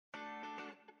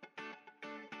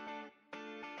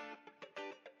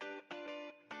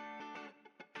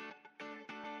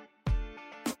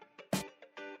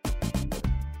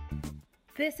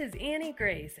This is Annie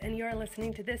Grace, and you're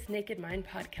listening to This Naked Mind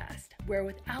podcast, where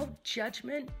without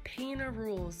judgment, pain, or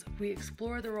rules, we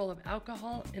explore the role of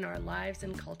alcohol in our lives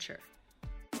and culture.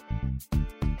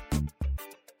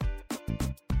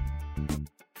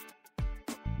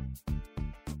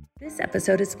 This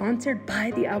episode is sponsored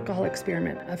by The Alcohol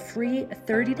Experiment, a free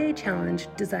 30-day challenge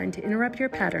designed to interrupt your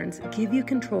patterns, give you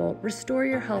control, restore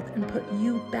your health, and put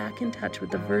you back in touch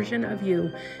with the version of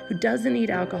you who doesn't need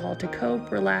alcohol to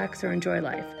cope, relax, or enjoy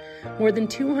life. More than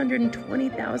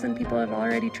 220,000 people have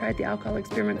already tried The Alcohol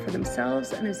Experiment for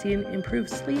themselves and have seen improved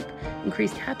sleep,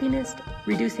 increased happiness,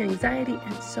 reduced anxiety,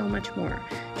 and so much more.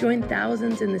 Join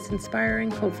thousands in this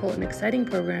inspiring, hopeful, and exciting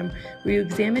program where you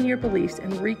examine your beliefs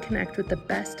and reconnect with the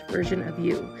best version of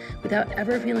you without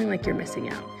ever feeling like you're missing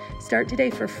out. Start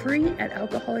today for free at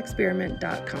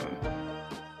alcoholexperiment.com.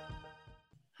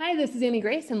 Hi, this is Annie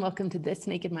Grace, and welcome to This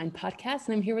Naked Mind podcast.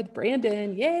 And I'm here with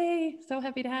Brandon. Yay! So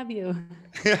happy to have you.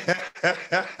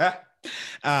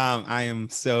 I am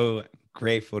so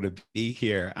grateful to be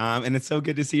here. And it's so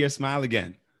good to see your smile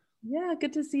again. Yeah,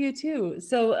 good to see you too.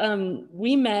 So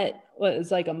we met, it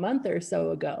was like a month or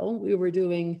so ago. We were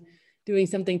doing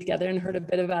something together and heard a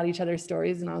bit about each other's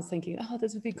stories. And I was thinking, oh,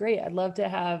 this would be great. I'd love to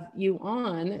have you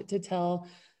on to tell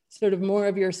sort of more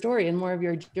of your story and more of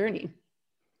your journey.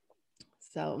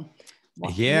 So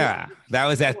yeah, that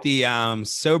was at the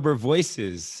Sober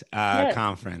Voices yes.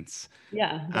 conference.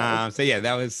 Yeah.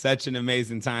 That was such an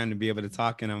amazing time to be able to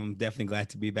talk, and I'm definitely glad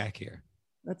to be back here.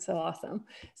 That's so awesome.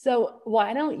 So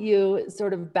why don't you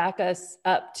sort of back us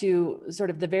up to sort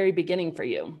of the very beginning for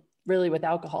you, really, with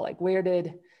alcohol? Like where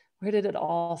did it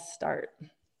all start?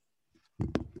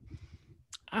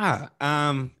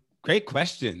 Great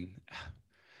question.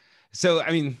 So,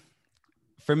 I mean,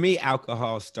 for me,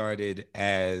 alcohol started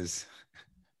as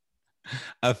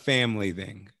a family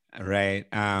thing, right?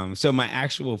 So my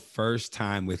actual first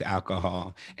time with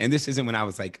alcohol, and this isn't when I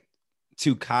was like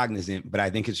too cognizant, but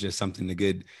I think it's just something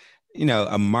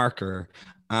a marker.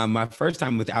 My first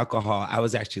time with alcohol, I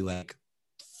was actually like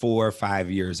 4 or 5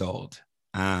 years old.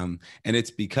 And it's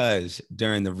because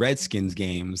during the Redskins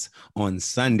games on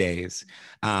Sundays,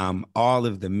 all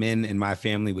of the men in my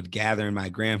family would gather in my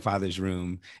grandfather's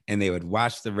room and they would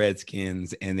watch the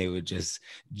Redskins and they would just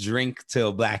drink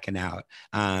till blacking out.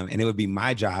 And it would be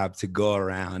my job to go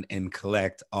around and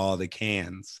collect all the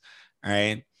cans. All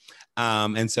right.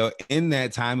 And so in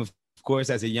that time, of course,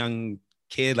 as a young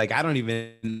kid, like I don't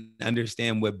even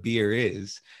understand what beer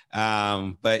is.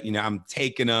 But I'm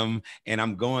taking them and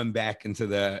I'm going back into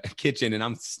the kitchen and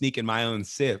I'm sneaking my own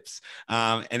sips.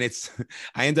 And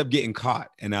I end up getting caught.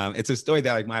 And it's a story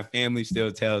that like my family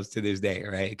still tells to this day,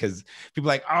 right? Because people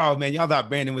are like, oh man, y'all thought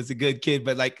Brandon was a good kid,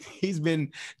 but like he's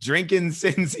been drinking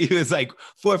since he was like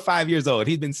 4 or 5 years old.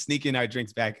 He's been sneaking our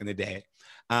drinks back in the day.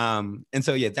 And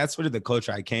so, yeah, that's sort of the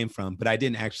culture I came from, but I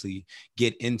didn't actually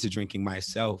get into drinking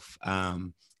myself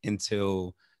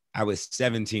until I was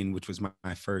 17, which was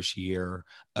my first year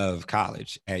of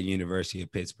college at University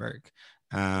of Pittsburgh.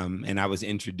 And I was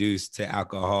introduced to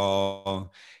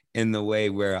alcohol in the way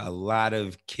where a lot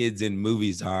of kids in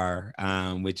movies are,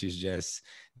 which is just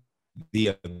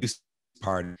the abuse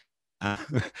part.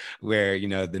 Where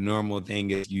the normal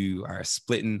thing is you are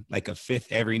splitting like a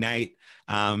fifth every night,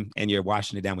 and you're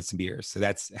washing it down with some beers. So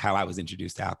that's how I was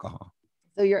introduced to alcohol.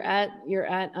 So you're at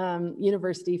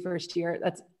university first year.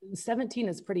 That's 17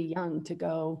 is pretty young to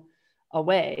go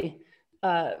away,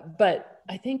 but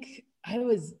I think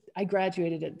I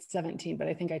graduated at 17, but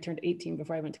I think I turned 18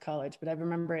 before I went to college. But I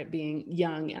remember it being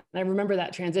young, and I remember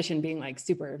that transition being like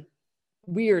super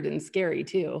weird and scary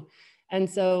too. And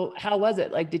so how was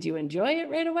it? Like, did you enjoy it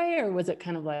right away? Or was it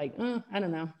kind of like, I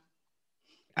don't know.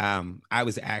 I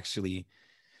was actually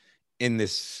in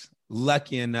this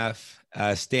lucky enough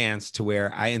stance to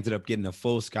where I ended up getting a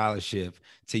full scholarship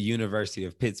to University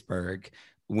of Pittsburgh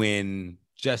when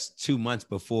just 2 months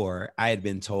before I had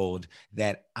been told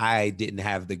that I didn't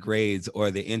have the grades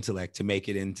or the intellect to make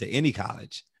it into any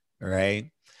college. Right.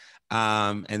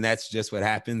 And that's just what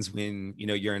happens when,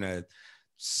 you're in a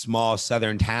small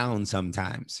Southern town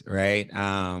sometimes, right?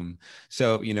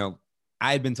 So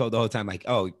I had been told the whole time, like,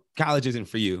 oh, college isn't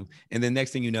for you. And then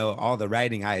next thing you know, all the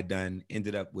writing I had done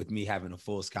ended up with me having a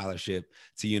full scholarship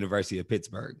to University of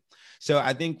Pittsburgh. So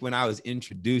I think when I was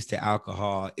introduced to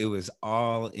alcohol, it was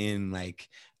all in like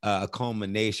a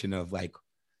culmination of like,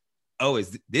 oh,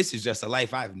 this is just a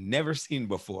life I've never seen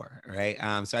before, right?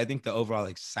 So I think the overall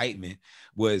excitement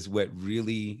was what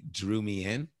really drew me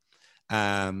in.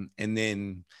 And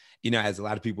then, as a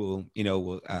lot of people,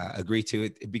 will agree to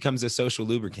it, it becomes a social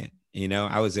lubricant.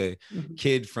 I was a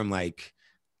kid from like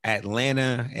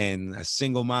Atlanta and a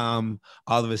single mom,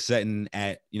 all of a sudden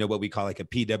at, what we call like a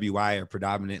PWI, or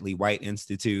predominantly white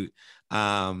institute.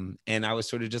 And I was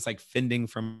sort of just like fending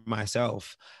for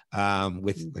myself,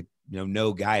 with like,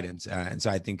 no guidance. And so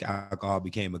I think alcohol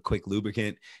became a quick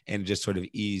lubricant and just sort of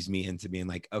eased me into being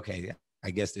like, okay,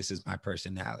 I guess this is my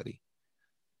personality.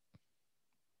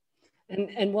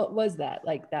 And what was that,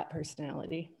 like, that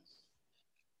personality?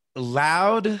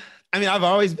 Loud. I mean, I've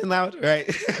always been loud, right?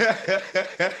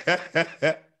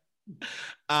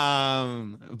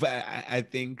 But I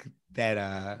think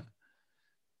that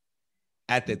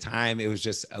at the time it was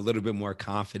just a little bit more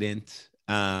confident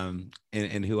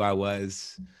in who I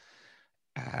was.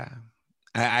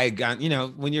 I got,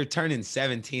 when you're turning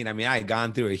 17, I mean, I had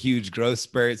gone through a huge growth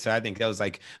spurt. So I think that was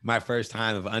like my first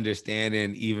time of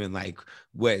understanding even like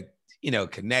what,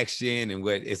 connection and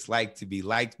what it's like to be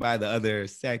liked by the other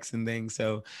sex and things.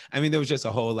 So, I mean, there was just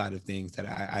a whole lot of things that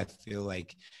I feel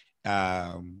like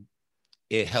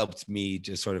it helped me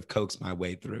just sort of coax my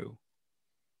way through.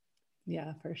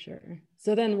 Yeah, for sure.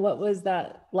 So then what was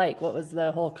that like? What was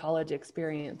the whole college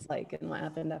experience like, and what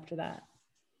happened after that?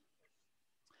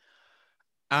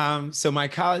 So my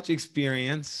college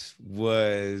experience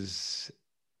was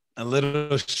a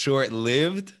little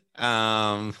short-lived.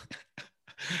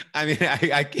 I mean,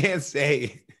 I can't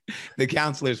say the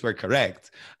counselors were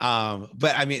correct.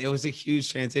 But I mean, it was a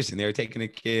huge transition. They were taking a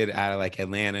kid out of like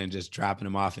Atlanta and just dropping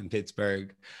him off in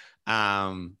Pittsburgh.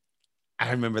 I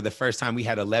remember the first time we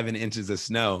had 11 inches of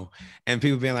snow and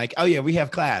people being like, oh yeah, we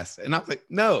have class. And I was like,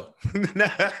 no,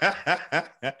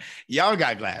 y'all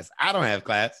got class. I don't have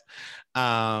class.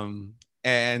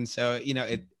 And so,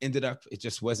 it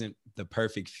just wasn't the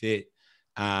perfect fit.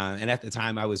 And at the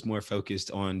time I was more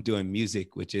focused on doing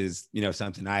music, which is,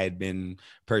 something I had been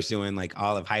pursuing like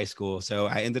all of high school. So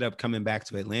I ended up coming back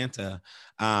to Atlanta.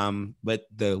 But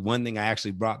the one thing I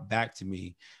actually brought back to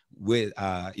me with,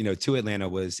 to Atlanta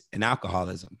was an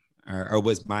alcoholism or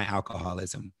was my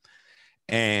alcoholism.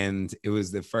 And it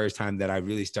was the first time that I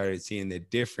really started seeing the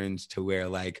difference to where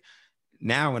like,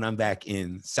 now when I'm back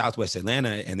in Southwest Atlanta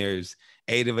and there's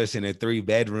 8 of us in a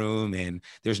 3-bedroom and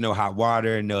there's no hot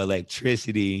water, no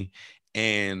electricity,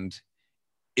 and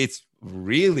it's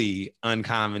really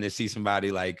uncommon to see somebody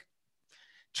like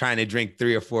trying to drink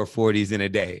 3 or 4 40s in a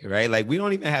day, right? Like we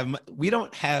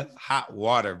don't have hot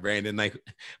water, Brandon. Like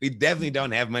we definitely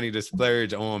don't have money to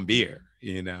splurge on beer,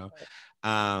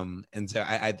 And so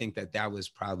I think that was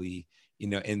probably,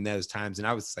 in those times. And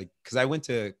I was like, because I went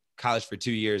to college for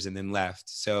 2 years and then left.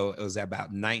 So it was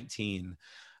about 19.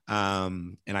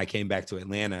 And I came back to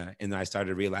Atlanta and I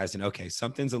started realizing, okay,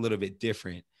 something's a little bit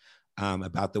different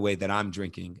about the way that I'm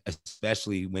drinking,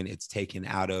 especially when it's taken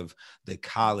out of the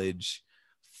college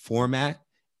format.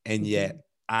 And yet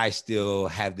I still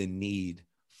have the need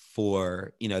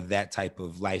for, that type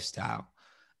of lifestyle.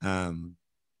 And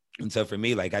so for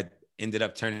me, like I ended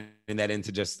up turning that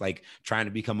into just like trying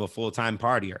to become a full-time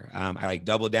partier. I like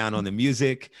doubled down on the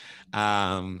music.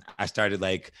 I started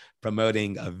like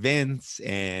promoting events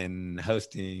and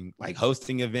hosting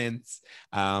events.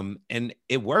 And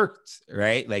it worked,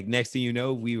 right? Like next thing you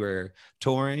know, we were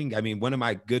touring. I mean, one of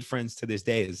my good friends to this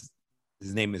day his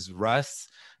name is Russ.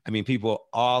 I mean, people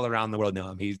all around the world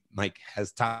know him. He like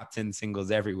has top 10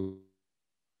 singles everywhere.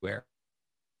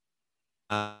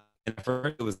 And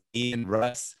first it was me and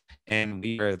Russ, and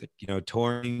we were,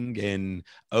 touring and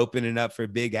opening up for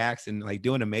big acts and like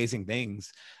doing amazing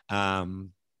things.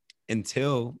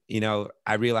 Until,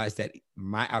 I realized that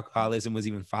my alcoholism was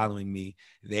even following me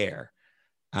there.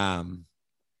 And,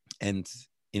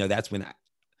 that's when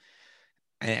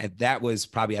that was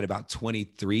probably at about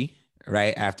 23,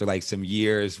 right? After like some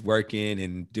years working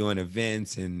and doing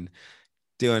events and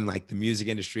doing like the music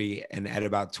industry. And at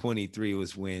about 23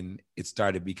 was when it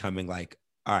started becoming like,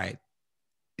 all right,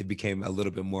 it became a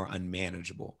little bit more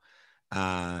unmanageable.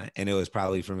 And it was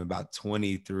probably from about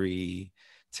 23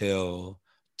 till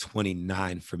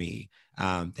 29 for me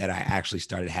that I actually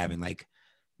started having like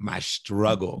my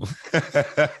struggle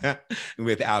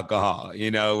with alcohol,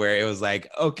 where it was like,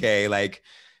 okay, like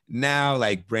now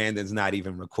like Brandon's not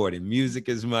even recording music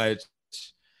as much,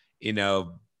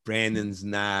 Brandon's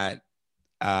not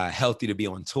healthy to be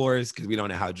on tours because we don't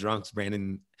know how drunk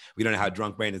Brandon's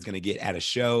going to get at a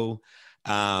show.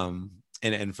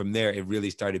 And from there, it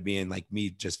really started being like me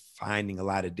just finding a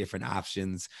lot of different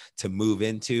options to move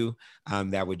into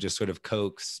that would just sort of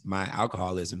coax my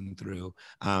alcoholism through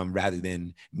rather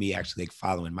than me actually like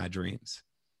following my dreams.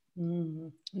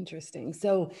 Interesting.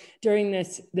 So during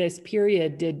this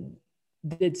period,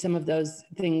 did some of those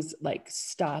things like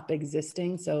stop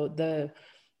existing? So the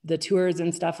the tours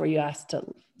and stuff, were you asked to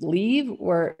leave,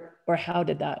 or how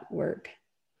did that work?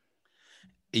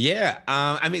 Yeah.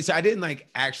 I mean, so I didn't like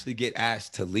actually get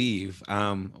asked to leave.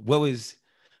 What was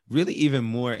really even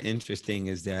more interesting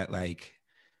is that like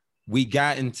we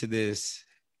got into this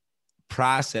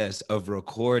process of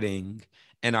recording,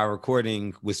 and our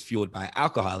recording was fueled by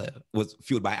alcohol. It was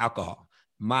fueled by alcohol,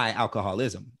 my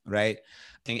alcoholism, right?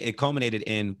 And it culminated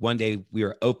in one day we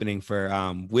were opening for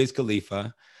Wiz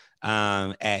Khalifa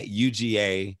at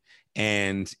UGA,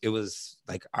 and it was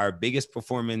like our biggest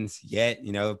performance yet.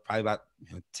 You know, probably about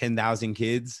 10,000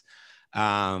 kids,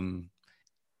 and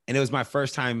it was my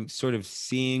first time sort of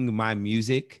seeing my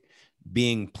music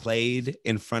being played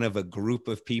in front of a group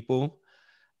of people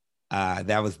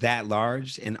that was that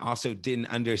large, and also didn't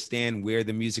understand where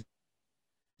the music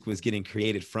was getting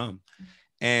created from.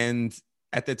 And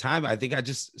at the time, I think I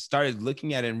just started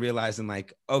looking at it and realizing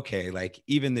like, okay, like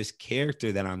even this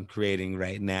character that I'm creating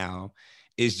right now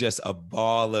is just a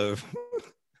ball of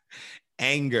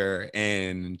anger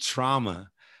and trauma.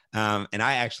 And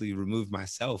I actually removed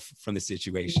myself from the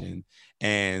situation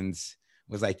and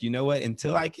was like, you know what,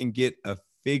 until I can get a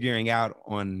figuring out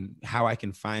on how I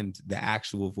can find the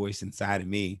actual voice inside of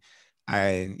me,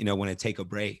 I, want to take a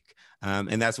break.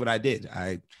 And that's what I did.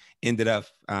 I ended up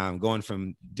going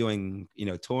from doing,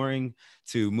 touring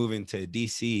to moving to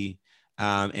DC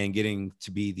and getting to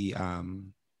be the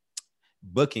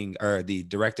booking or the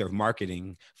director of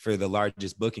marketing for the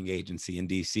largest booking agency in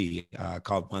DC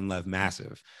called One Love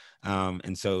Massive.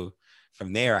 And so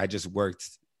from there, I just worked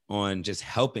on just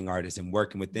helping artists and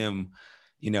working with them,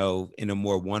 in a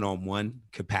more one-on-one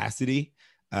capacity.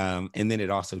 And then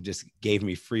it also just gave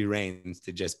me free reins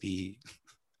to just be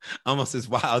almost as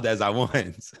wild as I want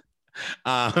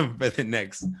for the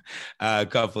next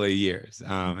couple of years.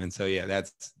 And so, yeah,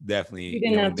 that's definitely, you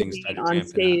didn't have to be on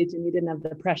stage and you didn't have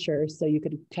the pressure. So you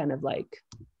could kind of like,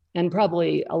 and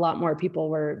probably a lot more people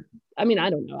were, I mean,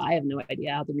 I don't know. I have no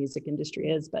idea how the music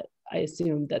industry is, but I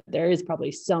assume that there is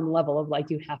probably some level of like,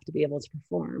 you have to be able to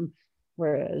perform.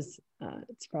 Whereas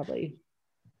it's probably.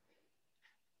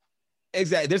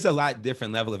 Exactly. There's a lot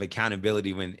different level of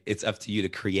accountability when it's up to you to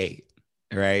create.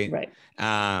 Right.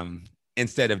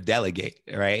 Instead of delegate,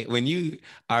 right? When you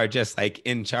are just like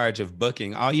in charge of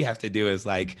booking, all you have to do is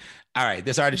like, all right,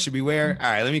 this artist should be where?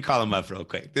 All right, let me call him up real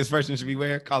quick. This person should be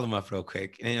where? Call him up real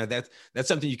quick. And that's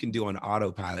something you can do on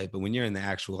autopilot. But when you're in the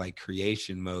actual like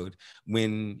creation mode,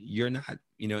 when you're not,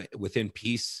 within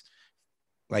peace,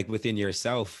 like within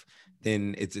yourself,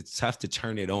 then it's tough to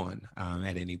turn it on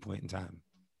at any point in time.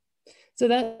 So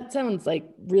that sounds like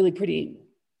really pretty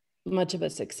much of a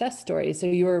success story. So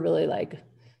you were really like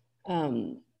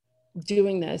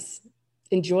doing this,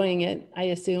 enjoying it, I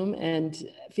assume, and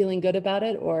feeling good about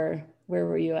it, or where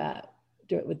were you at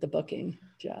with the booking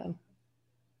job?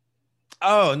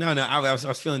 Oh, no, I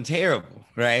was feeling terrible,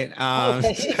 right?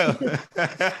 Okay.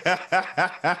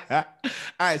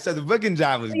 All right, so the booking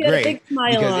job was you had great. a big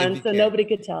smile on, so nobody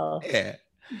could tell. Yeah.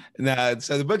 No,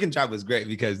 so the booking job was great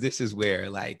because this is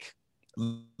where, like,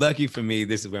 lucky for me,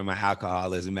 this is where my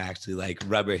alcoholism actually like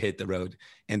rubber hit the road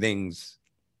and things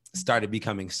started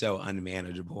becoming so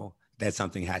unmanageable that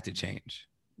something had to change,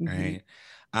 right?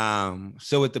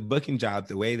 So with the booking job,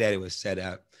 the way that it was set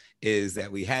up is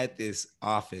that we had this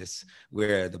office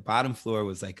where the bottom floor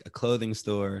was like a clothing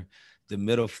store, the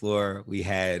middle floor we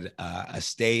had a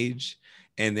stage,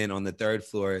 and then on the third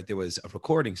floor there was a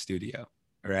recording studio,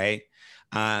 right?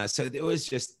 So there was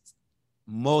just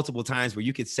multiple times where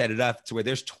you could set it up to where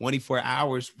there's 24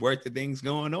 hours worth of things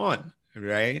going on,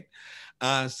 right?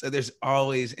 So there's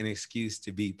always an excuse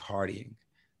to be partying,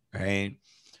 right?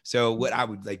 So what I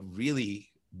would like really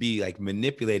be like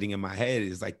manipulating in my head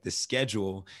is like the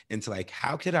schedule into like,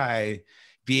 how could I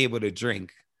be able to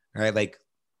drink, right? Like,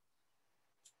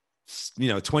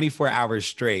 24 hours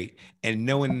straight and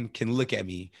no one can look at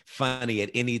me funny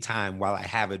at any time while I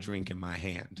have a drink in my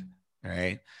hand,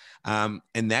 right?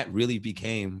 And that really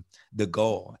became the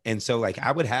goal. And so like,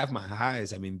 I would have my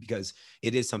highs, I mean, because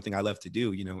it is something I love to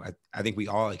do. I think we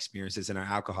all experience this in our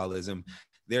alcoholism.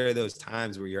 There are those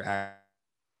times where you're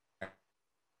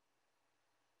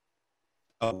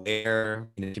aware,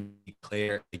 it can be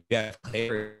clear, you have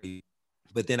clarity,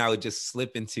 but then I would just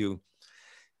slip into,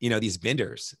 these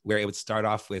benders where it would start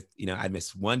off with, I'd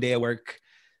miss one day of work,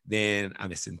 then I'm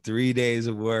missing 3 days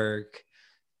of work,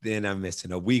 then I'm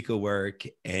missing a week of work.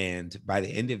 And by the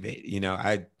end of it,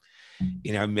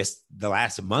 I missed the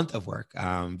last month of work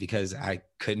because I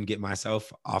couldn't get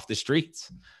myself off the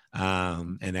streets.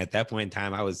 And at that point in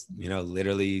time, I was,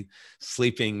 literally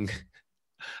sleeping.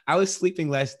 I was sleeping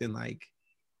less than like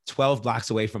 12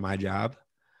 blocks away from my job.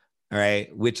 All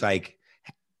right. Which like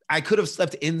I could have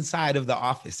slept inside of the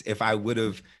office if I would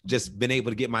have just been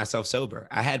able to get myself sober.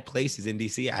 I had places in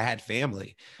DC, I had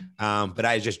family, but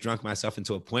I just drunk myself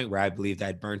into a point where I believed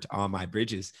I'd burnt all my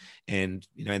bridges. And,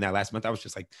 you know, in that last month, I was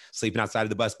just like sleeping outside of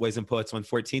the Busboys and Poets on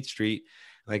 14th Street,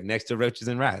 like next to roaches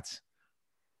and rats.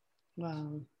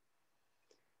 Wow.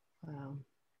 Wow.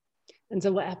 And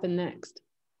so what happened next?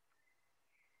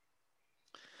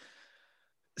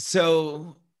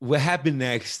 So what happened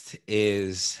next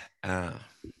is,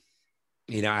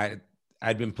 you know,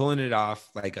 I'd been pulling it off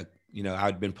like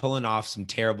I'd been pulling off some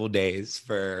terrible days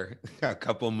for a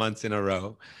couple months in a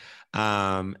row.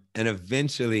 And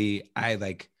eventually I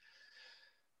like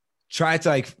tried to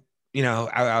like, you know,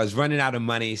 I was running out of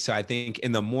money. So I think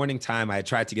in the morning time, I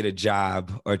tried to get a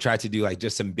job or tried to do like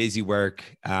just some busy work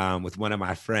with one of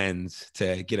my friends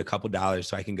to get a couple dollars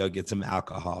so I can go get some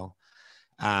alcohol.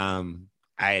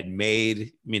 I had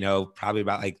made, you know, probably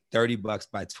about like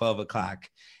 $30 by 12 o'clock.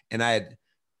 And I had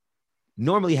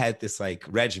normally had this like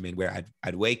regimen where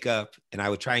I'd wake up and I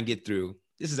would try and get through.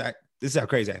 This is how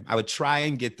crazy I am. I would try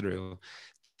and get through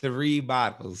 3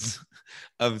 bottles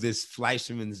of this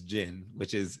Fleischmann's gin,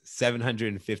 which is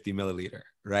 750 milliliter,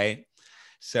 right?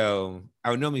 So I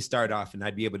would normally start off and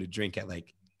I'd be able to drink at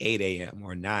like 8 a.m.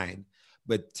 or 9.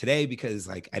 But today, because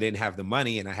like I didn't have the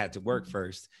money and I had to work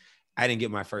first, I didn't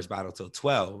get my first bottle till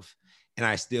 12. And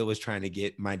I still was trying to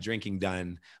get my drinking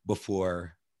done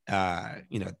before,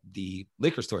 you know, the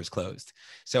liquor stores closed.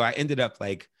 So I ended up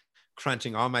like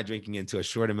crunching all my drinking into a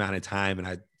short amount of time. And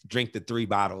I drank the 3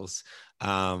 bottles,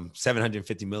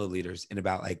 750 milliliters in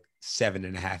about like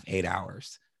 7.5, 8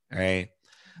 hours. All right.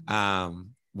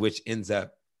 Which ends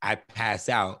up, I pass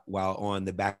out while on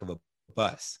the back of a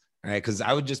bus. Right. Because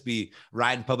I would just be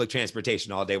riding public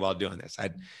transportation all day while doing this.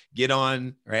 I'd get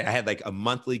on, right. I had like a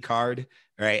monthly card,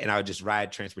 right. And I would just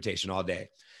ride transportation all day.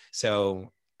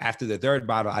 So after the 3rd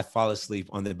bottle, I fall asleep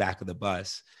on the back of the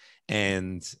bus.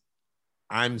 And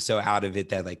I'm so out of it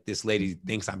that like this lady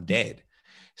thinks I'm dead.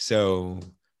 So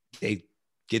they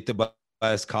get the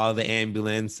bus, call the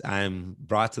ambulance. I'm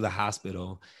brought to the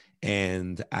hospital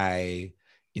and they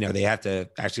have to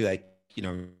actually like, you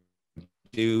know,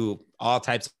 do all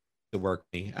types of work,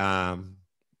 you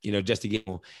know, just to get,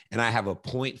 and I have a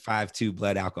 0.52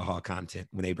 blood alcohol content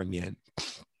when they bring me in.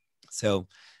 So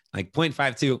like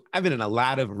 0.52, I've been in a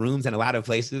lot of rooms and a lot of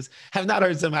places, have not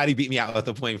heard somebody beat me out with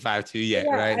a 0.52 yet,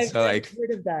 yeah, right? I've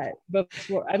heard of that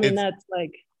before. I mean, that's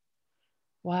like,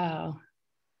 wow.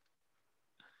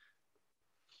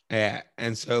 Yeah.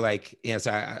 And so like, yeah,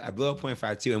 so I blew up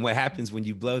 0.52. And what happens when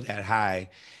you blow that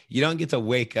high, you don't get to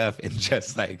wake up and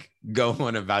just like go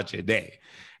on about your day.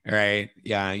 Right.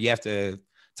 Yeah. You have to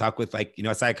talk with like, you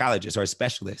know, a psychologist or a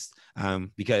specialist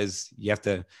because you have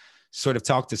to sort of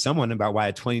talk to someone about why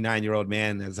a 29-year-old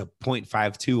man has a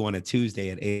 0.52 on a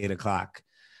Tuesday at 8 o'clock.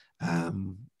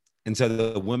 And so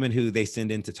the woman who they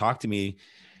send in to talk to me,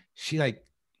 she like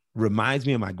reminds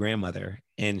me of my grandmother.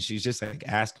 And she's just like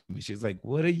asking me, she's like,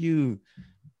 what are you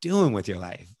doing with your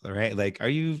life? All right. Like, are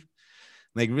you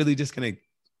like really just going to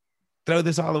throw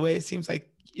this all away? It seems like,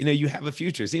 you know, you have a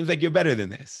future. It seems like you're better than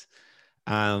this.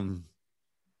 And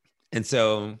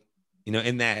so, you know,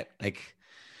 in that, like,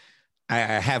 I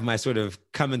have my sort of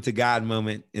coming to God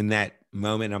moment in that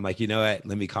moment. I'm like, you know what?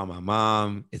 Let me call my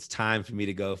mom. It's time for me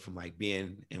to go from like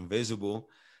being invisible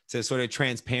to sort of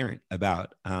transparent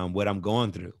about what I'm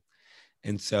going through.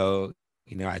 And so,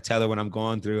 you know, I tell her what I'm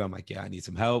going through. I'm like, yeah, I need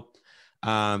some help.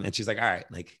 And she's like, all right,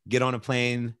 like get on a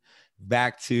plane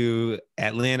back to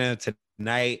Atlanta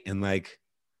tonight. And like,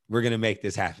 we're going to make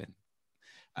this happen.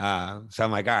 So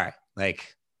I'm like, all right,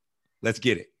 like, let's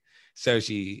get it. So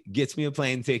she gets me a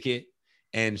plane ticket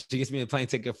and she gets me a plane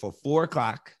ticket for 4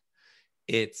 o'clock.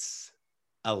 It's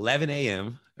 11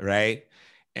 a.m. Right.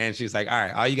 And she's like, all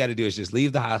right, all you got to do is just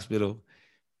leave the hospital,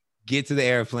 get to the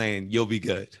airplane. You'll be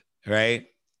good. Right.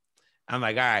 I'm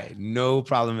like, all right, no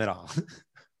problem at all.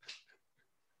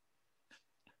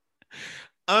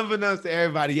 Unbeknownst to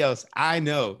everybody else, I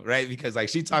know, right? Because like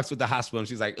she talks with the hospital and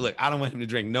she's like, look, I don't want him to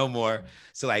drink no more.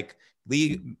 So like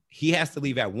he has to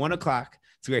leave at 1 o'clock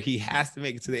to where he has to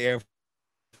make it to the airport.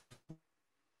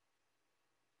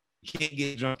 He can't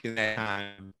get drunk in that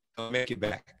time. Don't make it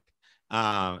back.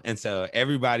 And so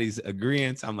everybody's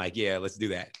agreeing. I'm like, yeah, let's do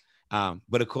that.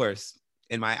 But of course,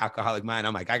 in my alcoholic mind,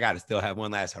 I'm like, I got to still have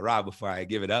one last hurrah before I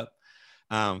give it up.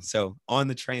 So on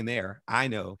the train there, I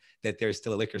know that there's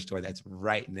still a liquor store that's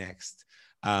right next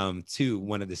to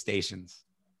one of the stations.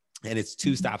 And it's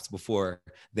 2 stops before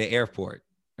the airport,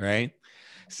 right?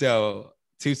 So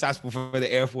 2 stops before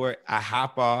the airport, I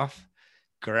hop off,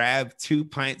 grab 2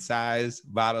 pint-sized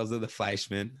bottles of the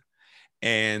Fleischmann,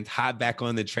 and hop back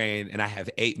on the train. And I have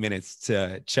 8 minutes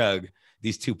to chug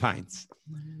these 2 pints.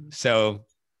 So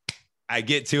I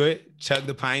get to it, chug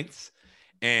the pints,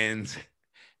 and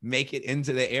make it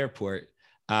into the airport.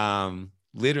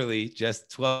 Literally just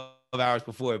 12 hours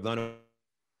before, blown up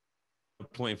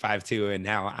 0.52, and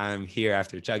now I'm here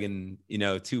after chugging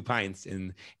 2 pints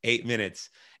in 8 minutes,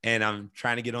 and I'm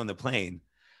trying to get on the plane.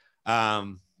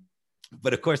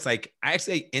 But of course, like, I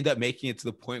actually end up making it to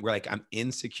the point where, like, I'm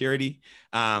in security,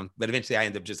 but eventually I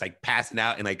end up just like passing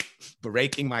out and like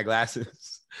breaking my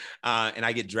glasses, and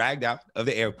I get dragged out of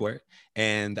the airport,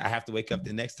 and I have to wake up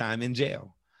the next time in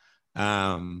jail.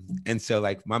 And so,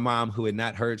 like, my mom, who had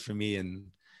not heard from me in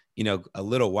a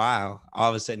little while, all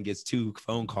of a sudden gets 2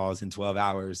 phone calls in 12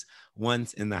 hours,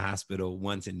 once in the hospital,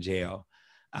 once in jail.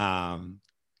 And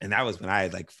that was when I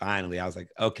had, like, finally, I was like,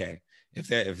 okay, if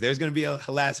there's going to be a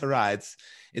last hurrah,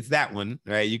 it's that one,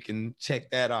 right? You can check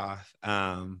that off.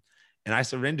 And I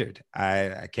surrendered.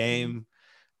 I came,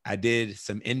 I did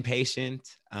some inpatient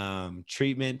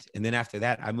treatment. And then after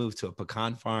that, I moved to a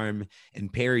pecan farm in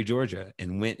Perry, Georgia,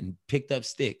 and went and picked up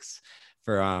sticks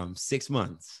for 6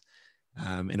 months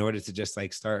in order to just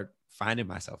like start finding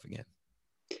myself again.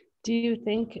 Do you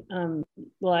think,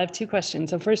 well, I have 2 questions.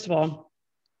 So first of all,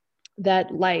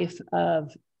 that life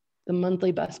of the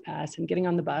monthly bus pass and getting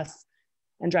on the bus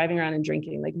and driving around and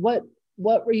drinking, like what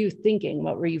were you thinking?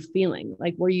 What were you feeling?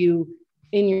 Like, were you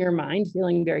in your mind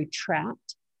feeling very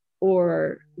trapped,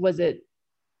 or was it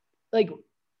like,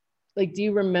 do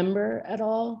you remember at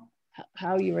all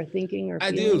how you were thinking or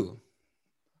feeling? I do.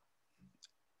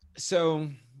 So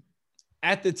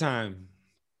at the time,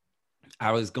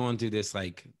 I was going through this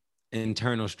like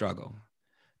internal struggle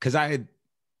because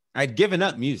I'd given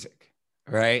up music,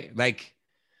 right? Like,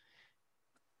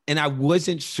 and I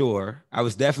wasn't sure. I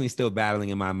was definitely still battling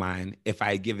in my mind if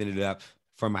I had given it up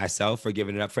for myself or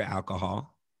given it up for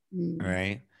alcohol,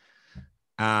 right?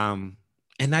 And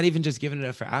not even just giving it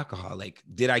up for alcohol. Like,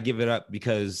 did I give it up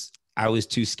because I was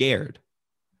too scared,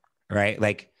 right?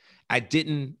 Like, I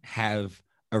didn't have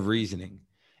a reasoning,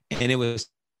 and it was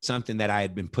something that I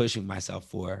had been pushing myself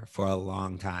for a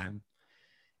long time.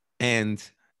 And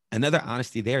another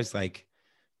honesty there is like,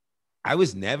 I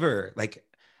was never like,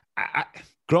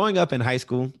 growing up in high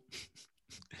school,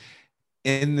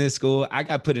 in this school, I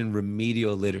got put in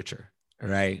remedial literature,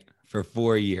 right, for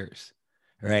 4 years,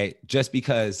 right? Just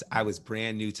because I was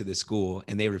brand new to the school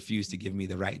and they refused to give me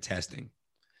the right testing.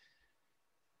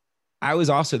 I was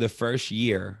also the first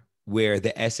year where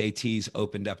the SATs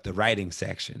opened up the writing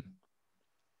section.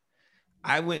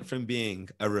 I went from being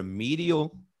a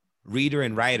remedial reader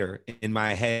and writer in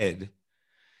my head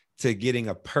to getting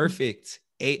a perfect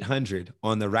 800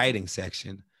 on the writing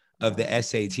section of the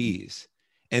SATs,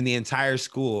 and the entire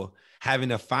school having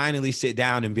to finally sit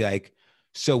down and be like,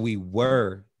 so we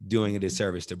were doing a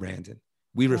disservice to Brandon.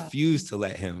 We refused to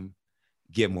let him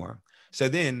get more. So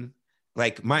then,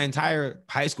 like, my entire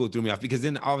high school threw me off, because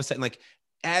then all of a sudden, like,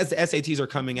 as the SATs are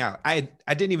coming out, I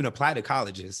didn't even apply to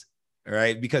colleges,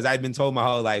 right? Because I'd been told my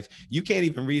whole life, you can't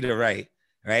even read or write,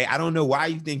 right? I don't know why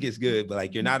you think it's good, but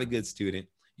like, you're not a good student.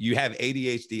 You have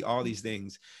ADHD, all these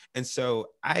things. And so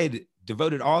I had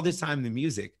devoted all this time to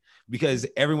music because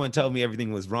everyone told me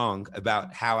everything was wrong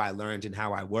about how I learned and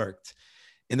how I worked.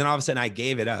 And then all of a sudden I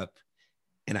gave it up,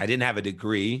 and I didn't have a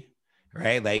degree,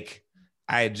 right? Like,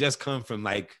 I had just come from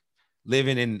like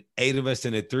living in 8 of us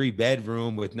in a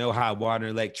 3-bedroom with no hot water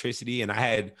and electricity. And I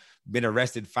had been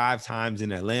arrested 5 times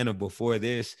in Atlanta before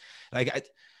this. Like,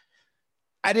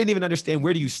 I didn't even understand,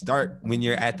 where do you start when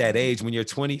you're at that age, when you're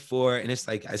 24? And it's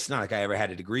like, it's not like I ever had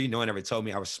a degree. No one ever told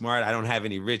me I was smart. I don't have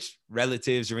any rich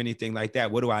relatives or anything like that.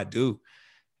 What do I do?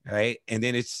 Right. And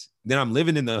then I'm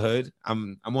living in the hood.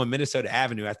 I'm on Minnesota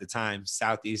Avenue at the time,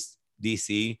 Southeast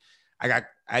DC.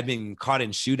 I'd been caught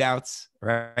in shootouts,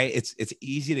 right? It's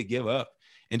easy to give up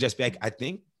and just be like, I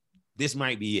think this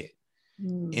might be it.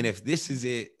 And if this is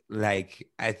it, like,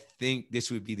 I think this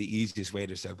would be the easiest way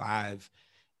to survive.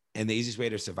 And the easiest way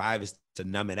to survive is to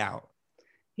numb it out.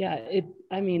 Yeah.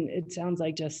 It sounds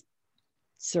like just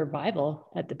survival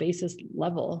at the basis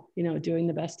level, doing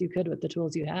the best you could with the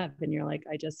tools you have. And you're like,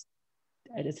 I just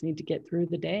need to get through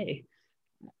the day.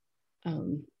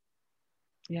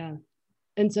 Yeah.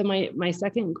 And so my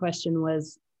second question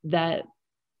was that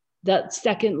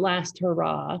second last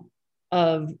hurrah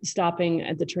of stopping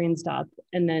at the train stop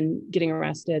and then getting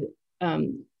arrested.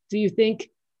 Do you think,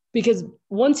 because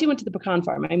once you went to the pecan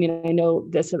farm, I know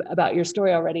this about your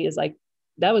story already, is like,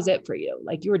 that was it for you.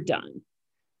 Like, you were done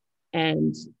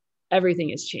and everything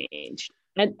has changed.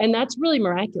 And that's really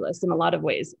miraculous in a lot of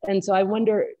ways. And so I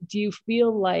wonder, do you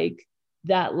feel like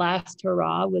that last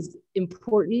hurrah was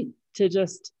important to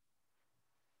just,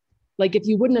 like, if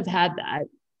you wouldn't have had that,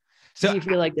 So do you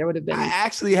feel like there would have been? I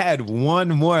actually had one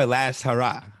more last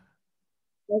hurrah.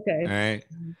 Okay. All right.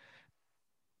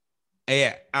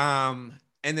 Yeah.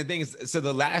 And the thing is, so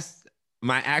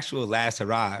my actual last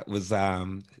hurrah was,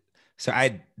 so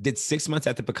I did 6 months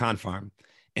at the pecan farm.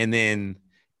 And then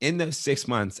in those 6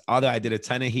 months, although I did a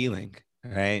ton of healing,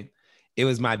 right, it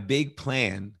was my big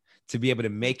plan to be able to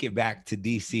make it back to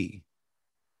DC.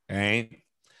 Right.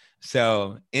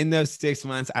 So in those 6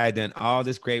 months, I had done all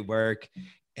this great work.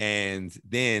 And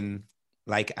then,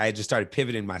 like, I just started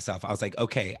pivoting myself. I was like,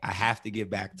 okay, I have to get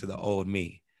back to the old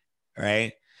me.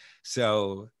 Right.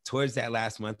 So towards that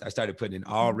last month, I started putting in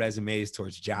all resumes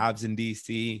towards jobs in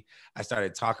DC. I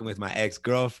started talking with my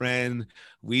ex-girlfriend.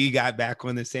 We got back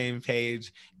on the same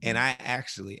page. And I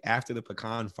actually, after the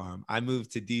pecan farm, I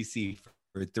moved to DC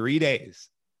for 3 days.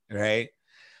 Right.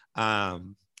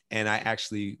 And I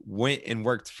actually went and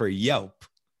worked for Yelp.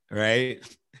 Right.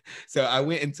 So I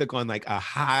went and took on like a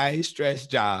high stress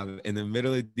job in the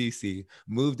middle of DC,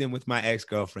 moved in with my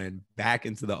ex-girlfriend back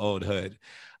into the old hood.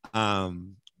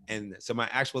 And so my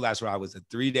actual last ride was a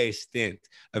 3-day stint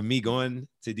of me going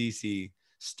to DC,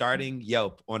 starting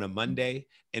Yelp on a Monday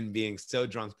and being so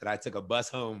drunk that I took a bus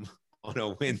home on a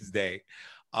Wednesday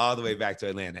all the way back to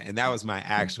Atlanta. And that was my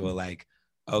actual, like,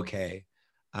 okay.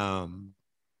 And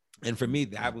for me,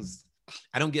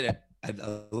 I don't get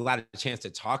a lot of chance to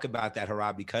talk about that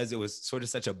hurrah because it was sort of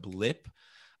such a blip.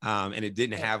 And it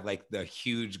didn't have like the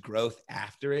huge growth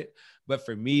after it. But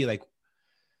for me, like,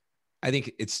 I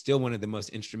think it's still one of the most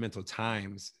instrumental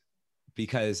times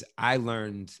because I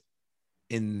learned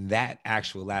in that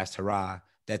actual last hurrah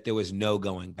that there was no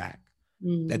going back,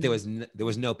 that there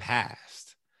was no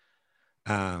past.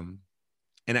 And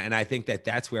I think that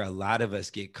that's where a lot of us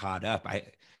get caught up.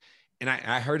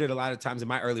 I heard it a lot of times in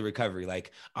my early recovery, like,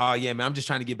 oh yeah, man, I'm just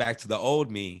trying to get back to the old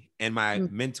me. And my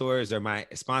mentors or my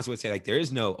sponsor would say, like, there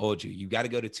is no old you. You got to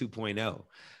go to 2.0.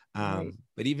 Right.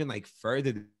 But even like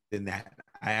further than that,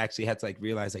 I actually had to like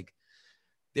realize, like,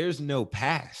 there's no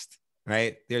past,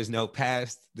 right? There's no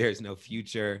past, there's no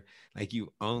future. Like,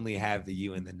 you only have the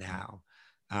you and the now.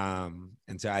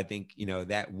 And so I think,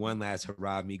 that one last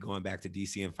hurrah of me going back to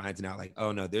DC and finding out, like,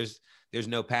 oh no, there's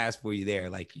no past for you there.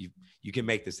 Like, you can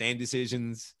make the same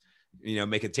decisions,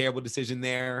 make a terrible decision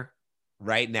there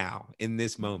right now in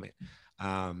this moment.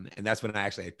 And that's when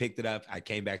I picked it up. I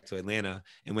came back to Atlanta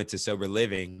and went to Sober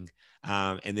Living,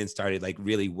 and then started like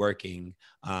really working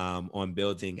on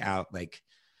building out, like,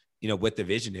 what the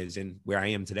vision is and where I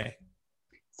am today.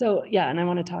 So yeah, and I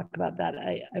want to talk about that.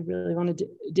 I really want to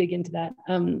dig into that.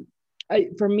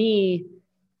 For me,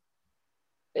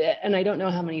 and I don't know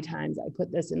how many times I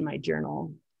put this in my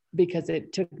journal because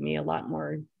it took me a lot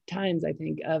more times, I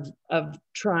think, of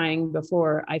trying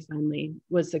before I finally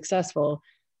was successful.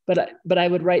 But I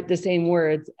would write the same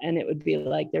words and it would be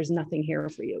like, there's nothing here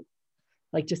for you.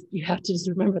 Like, you have to just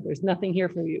remember there's nothing here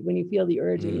for you. When you feel the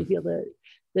urge and you feel the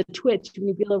twitch, when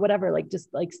you feel whatever, like, just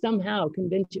like somehow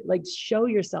convince you, like, show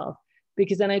yourself,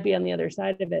 because then I'd be on the other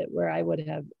side of it where I would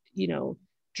have,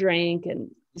 drank and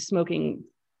smoking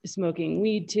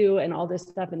weed too, and all this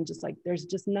stuff. And just like, there's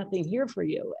just nothing here for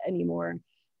you anymore.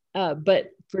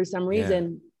 But for some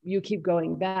reason you keep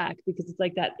going back because it's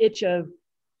like that itch of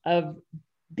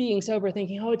being sober,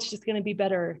 thinking, oh, it's just going to be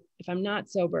better if I'm not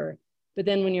sober. But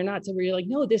then when you're not sober, you're like,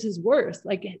 no, this is worse.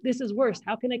 Like, this is worse.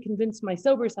 How can I convince my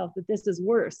sober self that this is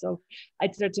worse? So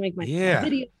I'd start to make my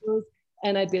videos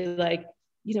and I'd be like,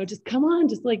 just come on,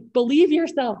 just like believe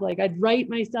yourself. Like, I'd write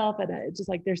myself and it's just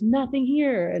like, there's nothing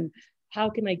here. And how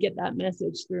can I get that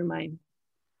message through my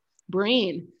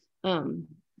brain?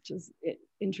 Which is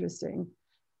interesting.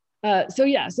 So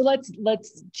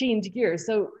let's change gears.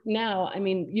 So now, I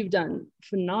mean, you've done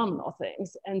phenomenal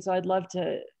things. And so I'd love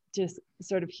to just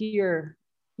sort of hear,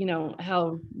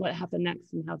 what happened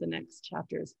next and how the next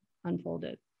chapters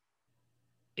unfolded.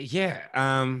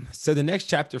 Yeah. So the next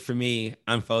chapter for me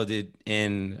unfolded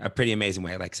in a pretty amazing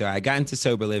way. Like, so I got into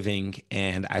Sober Living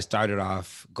and I started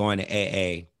off going to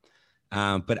AA.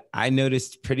 But I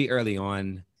noticed pretty early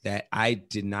on that I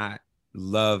did not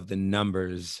love the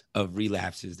numbers of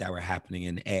relapses that were happening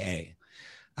in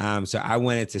AA. So I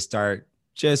wanted to start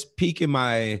just piquing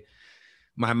my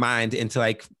mind into,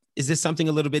 like, is this something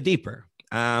a little bit deeper?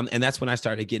 And that's when I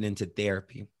started getting into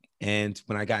therapy. And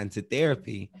when I got into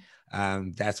therapy,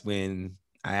 that's when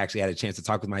I actually had a chance to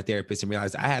talk with my therapist and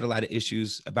realized I had a lot of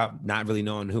issues about not really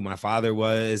knowing who my father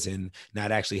was and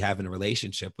not actually having a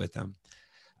relationship with him.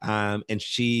 And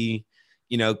she,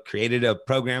 created a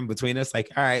program between us, like,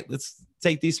 all right, let's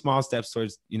take these small steps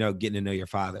towards, getting to know your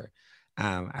father.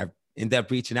 I End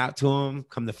up reaching out to him,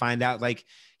 come to find out like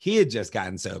he had just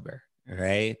gotten sober,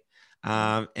 right?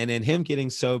 And in him getting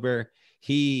sober,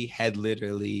 he had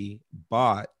literally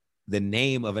bought the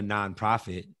name of a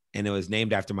nonprofit, and it was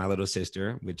named after my little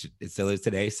sister, which it still is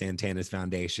today, Santana's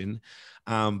Foundation.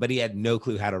 But he had no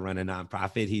clue how to run a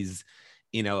nonprofit. He's,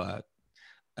 you know, a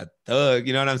thug,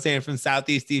 you know what I'm saying, from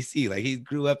Southeast DC. Like he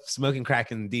grew up smoking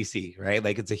crack in DC, right?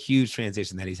 Like it's a huge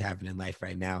transition that he's having in life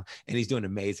right now, and he's doing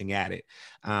amazing at it.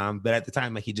 But at the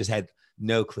time, like he just had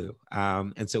no clue.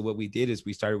 And so what we did is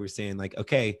we're saying like,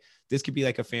 okay, this could be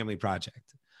like a family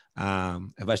project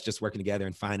of us just working together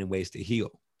and finding ways to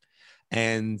heal.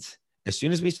 And as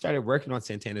soon as we started working on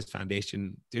Santana's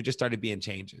Foundation, there just started being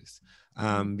changes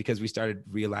because we started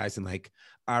realizing like,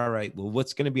 all right, well,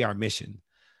 what's going to be our mission?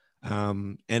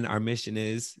 And our mission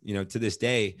is, you know, to this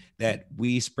day, that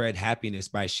we spread happiness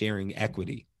by sharing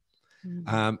equity.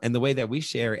 And the way that we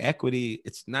share equity,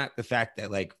 it's not the fact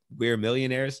that like we're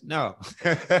millionaires. No,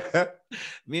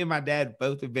 me and my dad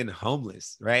both have been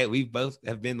homeless, right? We both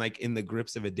have been like in the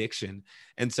grips of addiction.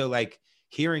 And so like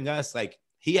hearing us, like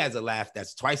he has a laugh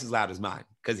that's twice as loud as mine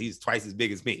because he's twice as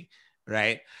big as me,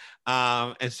 right?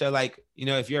 And so like, you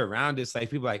know, if you're around us, like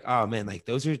people are like, oh man, like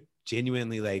those are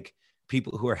genuinely like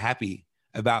people who are happy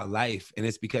about life. And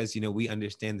it's because, you know, we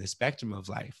understand the spectrum of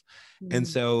life. And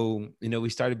so, you know, we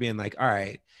started being like, all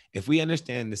right, if we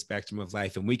understand the spectrum of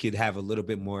life and we could have a little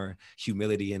bit more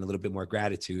humility and a little bit more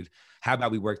gratitude, how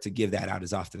about we work to give that out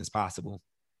as often as possible?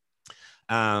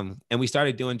 And we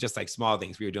started doing just like small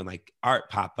things. We were doing like art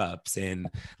pop-ups and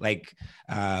like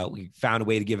we found a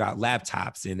way to give out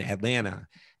laptops in Atlanta.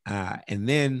 And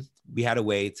then we had a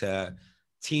way to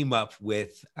team up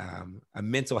with a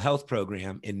mental health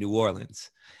program in New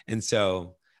Orleans. And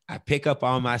so I pick up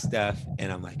all my stuff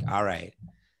and I'm like, all right,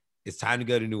 it's time to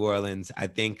go to New Orleans. I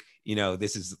think, you know,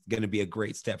 this is going to be a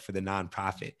great step for the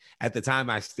nonprofit. At the time,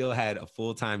 I still had a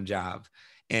full-time job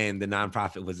and the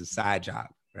nonprofit was a side job,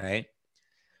 right?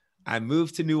 I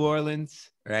moved to New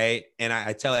Orleans, right? And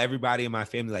I tell everybody in my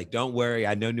family, like, don't worry.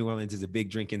 I know New Orleans is a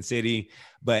big drinking city,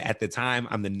 but at the time,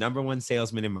 I'm the #1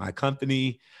 salesman in my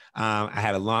company. I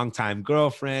had a longtime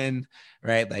girlfriend,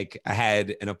 right? Like I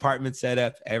had an apartment set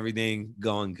up, everything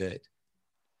going good.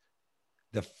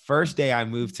 The first day I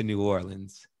moved to New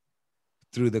Orleans,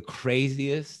 through the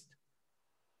craziest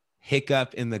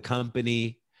hiccup in the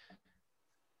company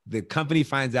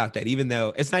finds out that even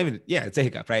though it's not even, it's a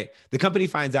hiccup, right? The company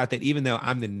finds out that even though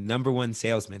I'm the #1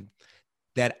 salesman,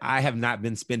 that I have not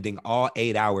been spending all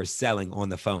 8 hours selling on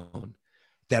the phone,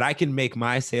 that I can make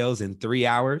my sales in 3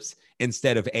 hours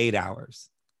instead of 8 hours,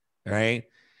 right?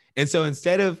 And so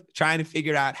instead of trying to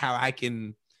figure out how I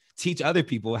can teach other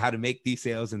people how to make these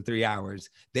sales in 3 hours,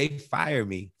 they fire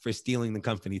me for stealing the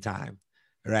company time,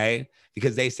 right?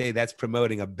 Because they say that's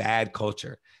promoting a bad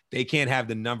culture. They can't have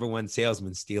the #1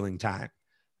 salesman stealing time,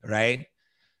 right?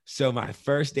 So my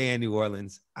first day in New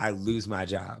Orleans, I lose my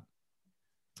job,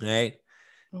 right?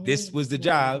 This was the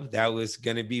job that was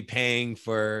going to be paying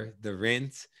for the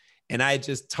rent. And I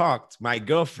just talked my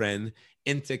girlfriend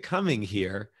into coming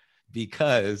here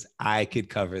because I could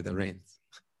cover the rent.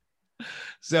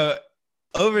 So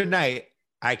overnight,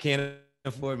 I can't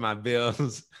afford my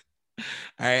bills.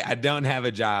 I don't have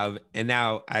a job. And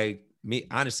now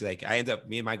honestly, like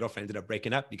me and my girlfriend ended up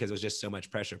breaking up because there was just so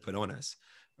much pressure put on us.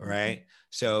 Right.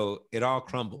 So it all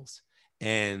crumbles.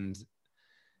 And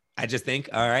I just think,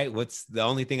 all right, what's the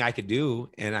only thing I could do?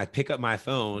 And I pick up my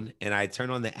phone and I turn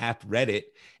on the app Reddit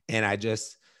and I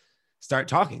just start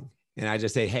talking. And I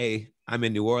just say, hey, I'm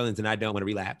in New Orleans and I don't want to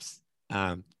relapse.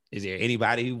 Is there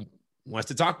anybody who wants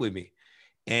to talk with me?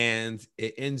 And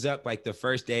it ends up like the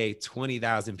first day,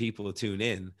 20,000 people tune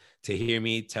in to hear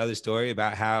me tell the story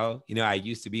about how, you know, I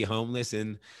used to be homeless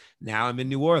and now I'm in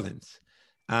New Orleans.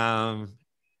 And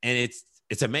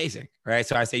it's amazing, right?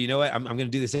 So I say, you know what, I'm going to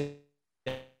do this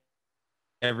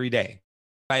every day.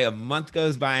 Like a month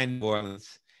goes by in New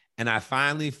Orleans and I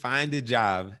finally find a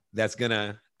job that's going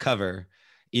to cover,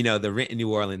 you know, the rent in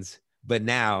New Orleans. But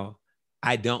now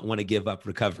I don't want to give up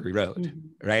Recovery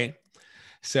Road, right?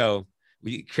 So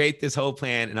we create this whole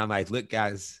plan and I'm like, look,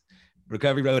 guys,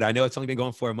 Recovery Road, I know it's only been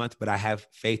going for a month, but I have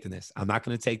faith in this. I'm not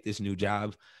going to take this new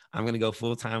job. I'm going to go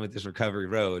full time with this Recovery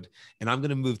Road and I'm going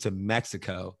to move to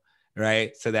Mexico,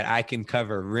 right? So that I can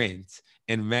cover rent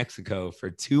in Mexico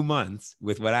for 2 months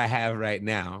with what I have right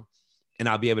now. And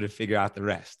I'll be able to figure out the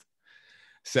rest.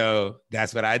 So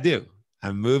that's what I do.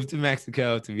 I moved to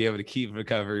Mexico to be able to keep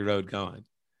Recovery Road going.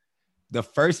 The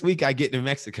first week I get to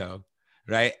Mexico,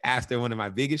 right after one of my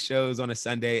biggest shows on a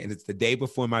Sunday, and it's the day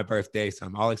before my birthday, so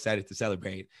I'm all excited to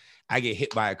celebrate, I get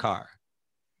hit by a car,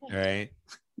 right?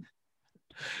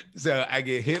 So I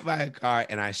get hit by a car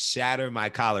and I shatter my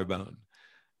collarbone.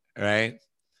 Right.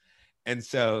 And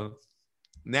so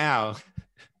now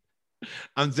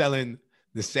I'm telling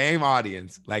the same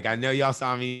audience, like, I know y'all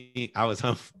saw me. I was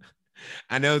home.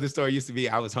 I know the story used to be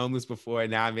I was homeless before,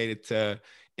 and now I made it to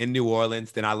in New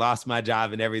Orleans. Then I lost my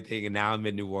job and everything, and now I'm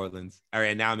in New Orleans. All right,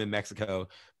 and now I'm in Mexico.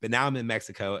 But now I'm in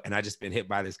Mexico, and I just been hit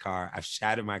by this car. I've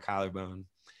shattered my collarbone,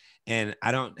 and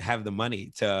I don't have the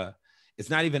money to. It's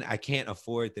not even I can't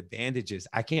afford the bandages.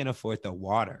 I can't afford the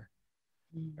water,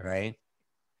 right?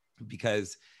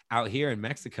 Because out here in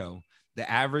Mexico, the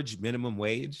average minimum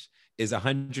wage is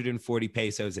 140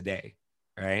 pesos a day,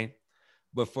 right?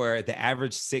 But for the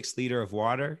average 6 liter of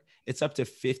water, it's up to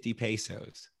 50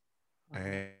 pesos.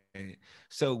 Right?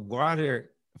 So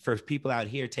water for people out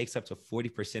here takes up to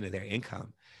 40% of their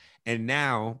income. And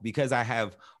now, because I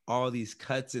have all these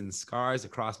cuts and scars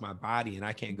across my body and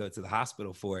I can't go to the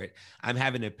hospital for it, I'm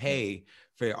having to pay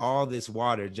for all this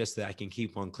water just so that I can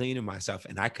keep on cleaning myself.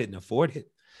 And I couldn't afford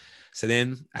it. So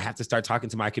then I have to start talking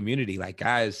to my community, like,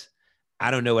 guys,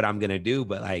 I don't know what I'm going to do,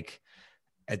 but like,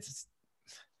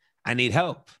 I need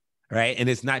help. Right. And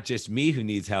it's not just me who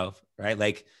needs help, right?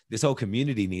 Like, this whole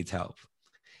community needs help.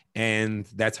 And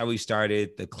that's how we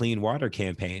started the Clean Water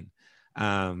campaign.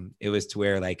 It was to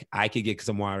where, like, I could get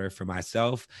some water for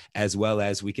myself, as well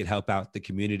as we could help out the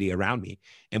community around me.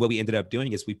 And what we ended up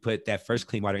doing is we put that first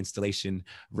clean water installation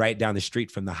right down the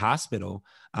street from the hospital,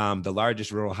 the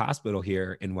largest rural hospital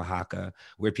here in Oaxaca,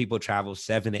 where people travel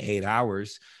 7 to 8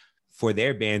 hours for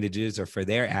their bandages or for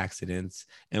their accidents.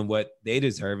 And what they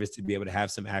deserve is to be able to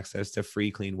have some access to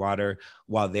free, clean water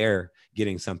while they're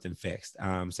getting something fixed.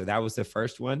 So that was the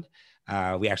first one.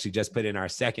 We actually just put in our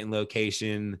second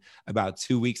location about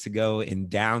 2 weeks ago in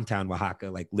downtown Oaxaca,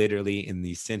 like literally in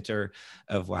the center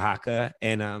of Oaxaca.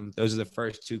 And those are the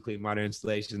first 2 clean water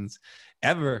installations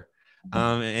ever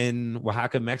in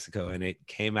Oaxaca, Mexico. And it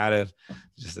came out of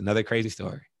just another crazy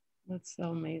story. That's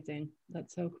so amazing.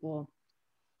 That's so cool.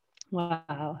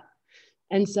 Wow.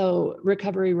 And so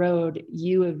Recovery Road,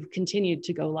 you have continued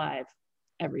to go live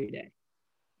every day,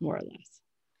 more or less.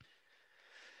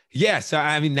 Yeah. So,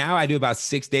 I mean, now I do about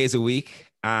 6 days a week.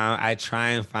 I try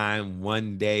and find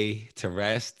one day to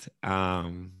rest.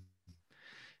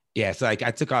 Yeah, so like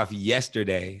I took off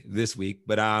yesterday this week,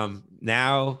 but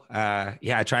now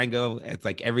yeah, I try and go. It's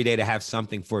like every day to have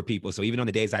something for people. So even on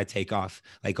the days I take off,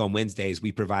 like on Wednesdays,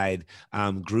 we provide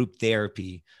group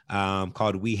therapy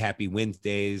called We Happy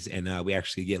Wednesdays, and we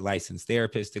actually get licensed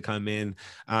therapists to come in,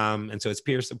 and so it's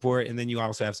peer support, and then you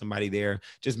also have somebody there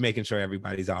just making sure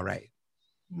everybody's all right.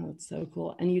 Oh, that's so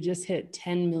cool. And you just hit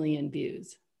 10 million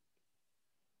views.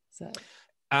 So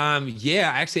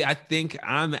yeah, actually, I think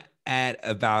I'm at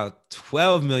about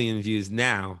 12 million views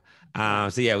now.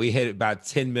 So yeah, we hit about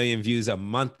 10 million views a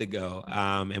month ago.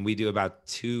 And we do about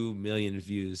 2 million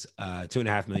views,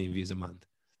 2.5 million views a month.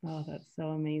 Oh, that's so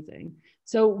amazing.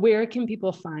 So where can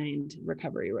people find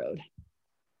Recovery Road?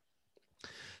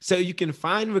 So you can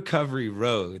find Recovery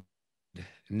Road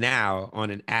now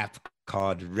on an app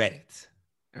called Reddit.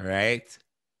 All right.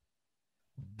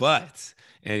 But,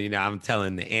 and you know, I'm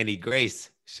telling the Annie Grace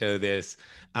show this,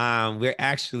 we're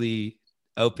actually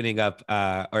opening up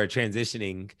or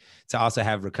transitioning to also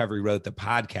have Recovery Road, the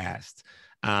podcast,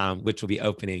 which will be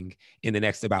opening in the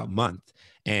next about month.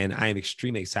 And I am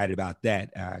extremely excited about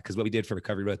that because what we did for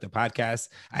Recovery Road, the podcast,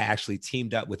 I actually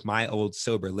teamed up with My Old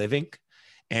Sober Living.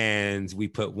 And we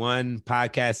put one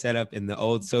podcast set up in the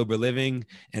Old Sober Living,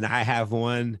 and I have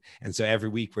one. And so every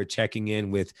week we're checking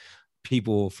in with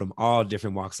people from all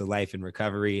different walks of life in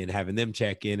recovery and having them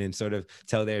check in and sort of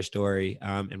tell their story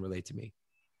and relate to me.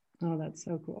 Oh, that's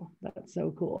so cool. That's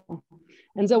so cool.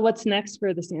 And so what's next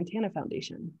for the Santana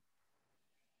Foundation?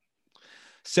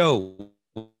 So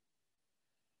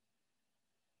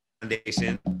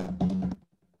Foundation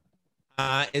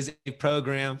is a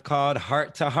program called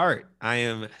Heart to Heart. I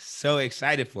am so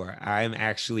excited for it. I'm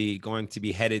actually going to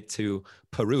be headed to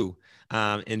Peru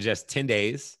in just 10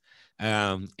 days.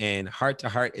 And Heart to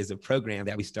Heart is a program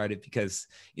that we started because,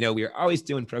 you know, we were always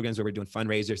doing programs where we're doing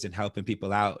fundraisers and helping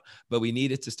people out, but we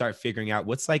needed to start figuring out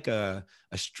what's like a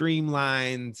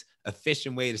streamlined,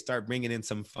 efficient way to start bringing in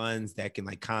some funds that can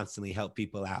like constantly help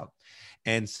people out.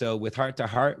 And so with Heart to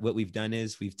Heart, what we've done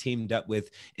is we've teamed up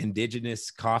with indigenous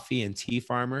coffee and tea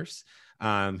farmers.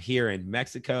 Here in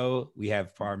Mexico, we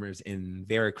have farmers in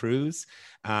Veracruz,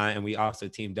 and we also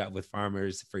teamed up with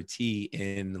farmers for tea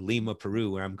in Lima, Peru,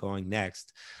 where I'm going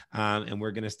next. And we're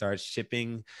going to start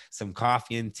shipping some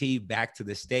coffee and tea back to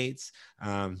the States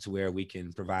to where we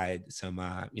can provide some,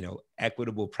 you know,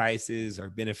 equitable prices or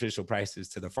beneficial prices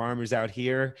to the farmers out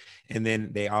here. And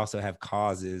then they also have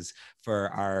causes for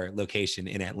our location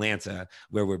in Atlanta,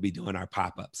 where we'll be doing our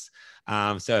pop-ups.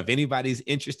 So if anybody's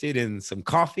interested in some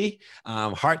coffee,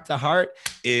 Heart to Heart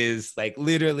is like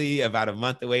literally about a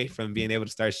month away from being able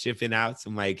to start shipping out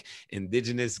some like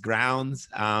indigenous grounds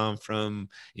from,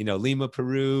 Lima,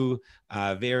 Peru,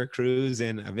 Veracruz,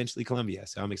 and eventually Colombia.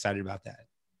 So I'm excited about that.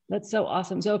 That's so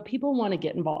awesome. So if people want to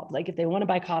get involved, like if they want to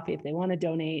buy coffee, if they want to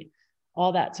donate,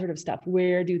 all that sort of stuff,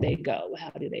 where do they go? How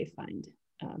do they find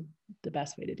the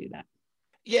best way to do that?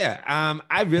 Yeah,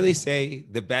 I really say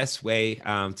the best way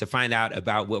to find out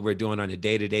about what we're doing on a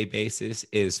day-to-day basis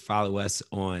is follow us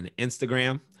on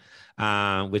Instagram,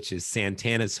 which is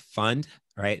Santana's Fund,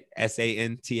 right?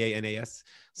 Santanas,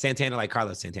 Santana, like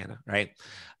Carlos Santana, right?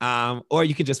 Or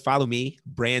you can just follow me,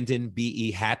 Brandon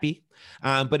B.E. Happy.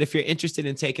 But if you're interested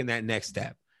in taking that next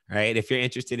step, right? If you're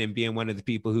interested in being one of the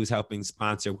people who's helping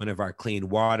sponsor one of our clean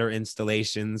water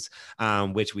installations,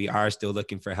 which we are still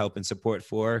looking for help and support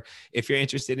for. If you're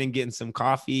interested in getting some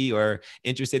coffee or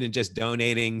interested in just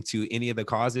donating to any of the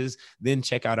causes, then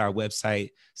check out our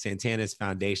website,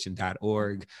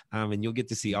 santanasfoundation.org, and you'll get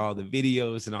to see all the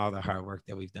videos and all the hard work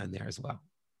that we've done there as well.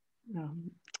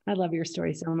 I love your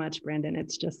story so much, Brandon.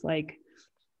 It's just like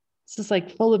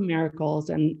full of miracles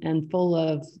and full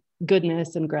of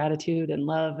goodness and gratitude and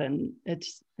love. And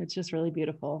it's just really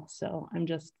beautiful. So I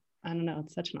don't know,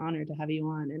 it's such an honor to have you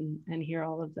on and hear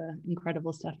all of the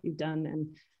incredible stuff you've done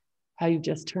and how you've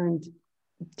just turned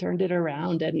it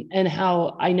around, and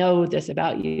how I know this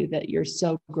about you, that you're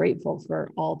so grateful for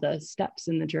all the steps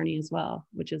in the journey as well,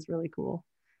 which is really cool.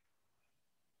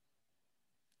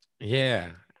 Yeah.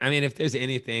 I mean, if there's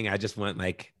anything I just want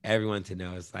like everyone to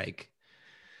know is like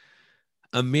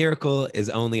a miracle is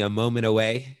only a moment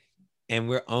away, and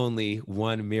we're only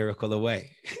one miracle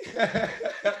away.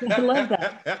 I love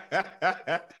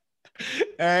that.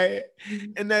 All right.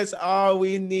 And that's all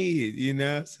we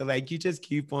need, So like you just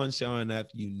keep on showing up.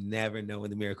 You never know when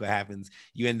the miracle happens.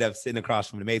 You end up sitting across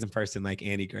from an amazing person like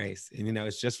Annie Grace. And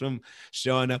it's just from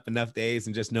showing up enough days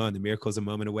and just knowing the miracle is a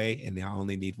moment away, and they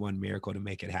only need one miracle to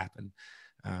make it happen.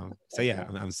 So yeah,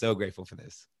 I'm so grateful for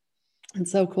this.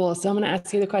 It's so cool. So I'm going to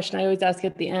ask you the question I always ask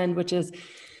at the end, which is,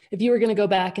 if you were going to go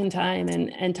back in time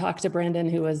and talk to Brandon,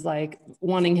 who was like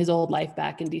wanting his old life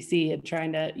back in DC and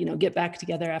trying to, get back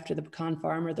together after the pecan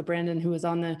farm, or the Brandon who was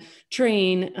on the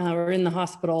train or in the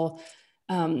hospital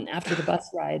after the bus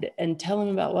ride, and tell him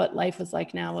about what life was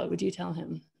like now, what would you tell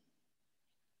him?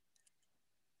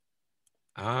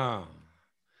 Tell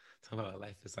him about what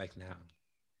life is like now.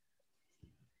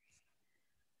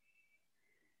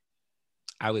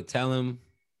 I would tell him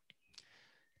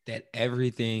that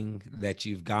everything that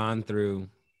you've gone through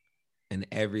and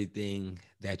everything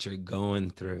that you're going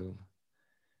through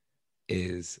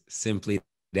is simply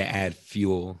to add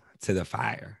fuel to the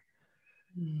fire.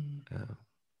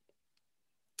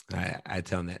 I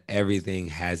tell him that everything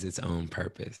has its own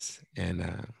purpose, and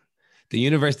the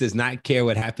universe does not care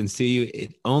what happens to you.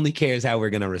 It only cares how we're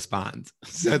going to respond.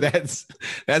 So that's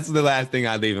the last thing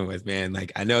I leave him with, man.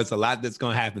 Like, I know it's a lot that's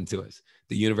going to happen to us.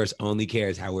 The universe only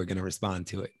cares how we're going to respond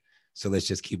to it. So let's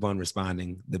just keep on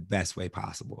responding the best way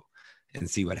possible and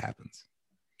see what happens.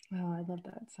 Oh, I love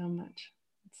that so much.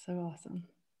 It's so awesome.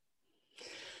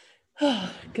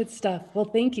 Oh, good stuff. Well,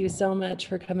 thank you so much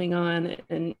for coming on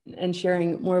and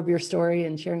sharing more of your story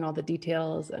and sharing all the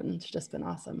details. And it's just been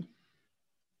awesome.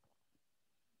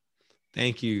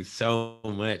 Thank you so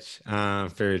much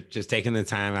for just taking the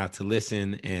time out to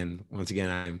listen. And once again,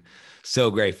 I'm so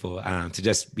grateful to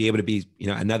just be able to be,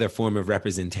 another form of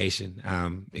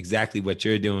representation. Exactly what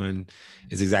you're doing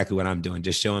is exactly what I'm doing.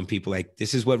 Just showing people like,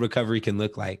 this is what recovery can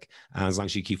look like as long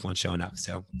as you keep on showing up.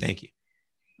 So thank you.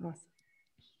 Awesome.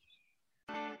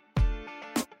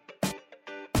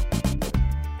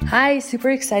 Hi, super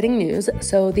exciting news.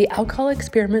 So the Alcohol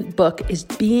Experiment book is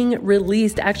being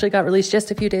released, actually got released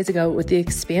just a few days ago with the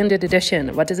expanded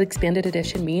edition. What does expanded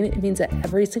edition mean? It means that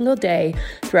every single day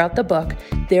throughout the book,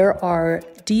 there are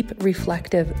deep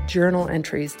reflective journal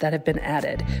entries that have been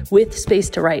added with space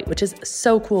to write, which is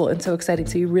so cool and so exciting.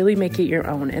 So you really make it your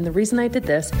own. And the reason I did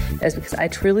this is because I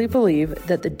truly believe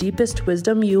that the deepest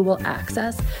wisdom you will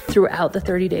access throughout the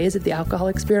 30 days of the Alcohol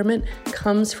Experiment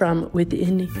comes from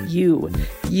within you.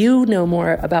 You know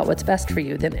more about what's best for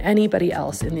you than anybody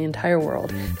else in the entire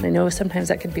world. And I know sometimes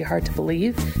that can be hard to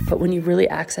believe, but when you really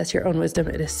access your own wisdom,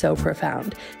 it is so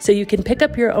profound. So you can pick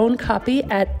up your own copy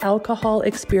at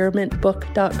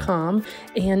alcoholexperimentbook.com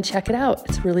and check it out.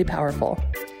 It's really powerful.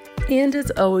 And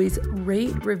as always,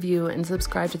 rate, review, and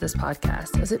subscribe to this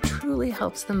podcast, as it truly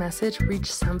helps the message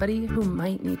reach somebody who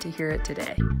might need to hear it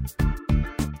today.